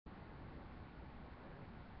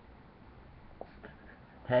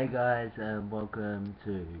Hey guys, welcome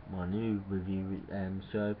to my new review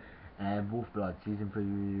show, WolfBlood Season 3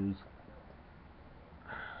 reviews.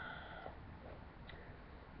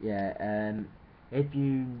 Yeah, if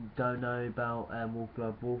you don't know about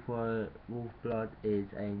WolfBlood is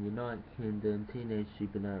a United Kingdom teenage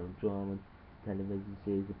supernatural drama television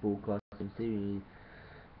series, a broadcasting series,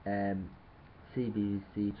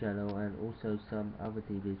 CBC channel, and also some other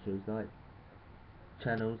TV shows like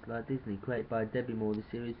channels like Disney. Created by Debbie Moore, the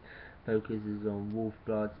series focuses on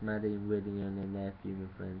WolfBloods, Maddie and Ridian and their human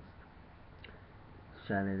friends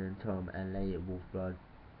Shannon and Tom, and later WolfBlood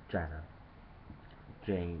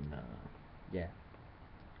Jane. Yeah.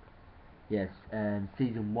 Yes,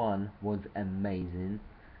 season 1 was amazing.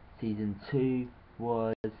 Season 2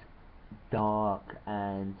 was dark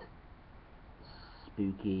and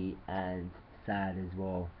spooky and sad as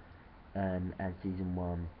well. As season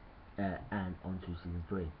 1, and on to season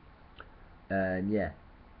 3. Yeah,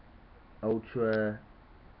 Ultra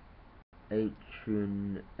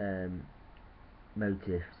Atrian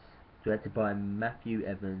Motifs, directed by Matthew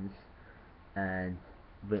Evans and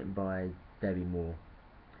written by Debbie Moore.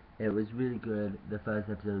 It was really good. The first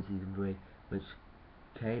episode of season 3, which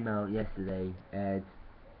came out yesterday, aired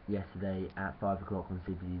yesterday at 5 o'clock on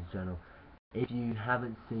CBD's channel. If you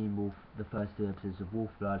haven't seen the first 2 episodes of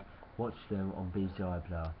WolfBlood, watch them on BBC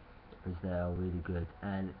iPlayer, because they are really good.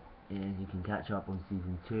 And you can catch up on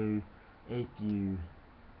season 2 if you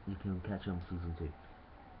can catch up on season 2.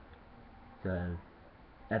 So,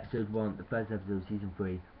 episode 1, the first episode of season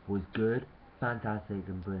 3 was good, fantastic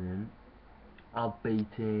and brilliant,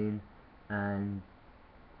 upbeating and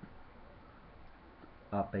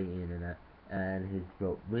that. And his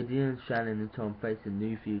book, Ridian, Shannon and Tom face a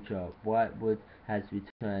new future. Whitewood has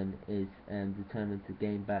returned, is determined to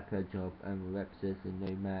gain back her job and will represent it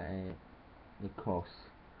no matter the cost.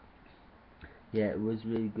 Yeah, it was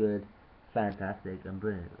really good, fantastic and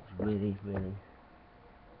brilliant. It was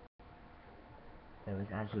it was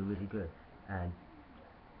actually really good, and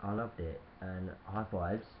I loved it. And high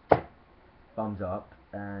fives, thumbs up,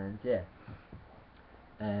 and yeah.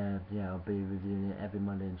 Yeah, I'll be reviewing it every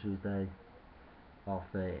Monday and Tuesday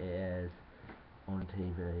after it airs on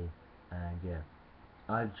TV. And yeah,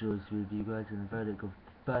 I've just reviewed you guys in the verdict of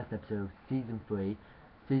the first episode of season 3.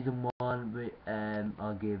 Season 1,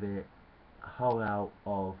 I'll give it a whole out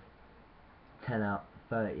of 30 out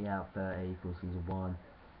of 30 for season 1.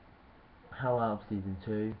 Whole out of season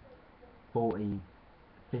 2,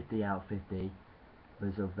 50 out of 50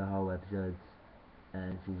 because of the whole episodes.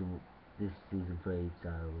 And this is season 3,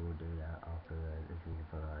 so we'll do that after the season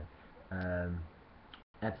 5.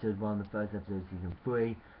 Episode 1, the first episode of season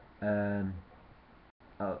 3,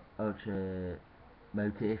 Ultra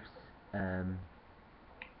Motifs, 10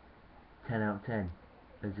 out of 10,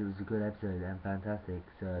 because it was a good episode and fantastic.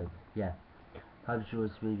 So yeah, hope you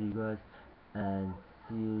enjoyed this review, guys, and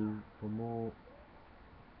see you for more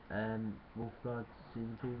WolfBlood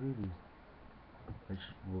season 3 reviews, which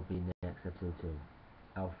will be next episode 2.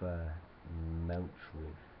 Alpha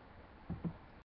Melchwood.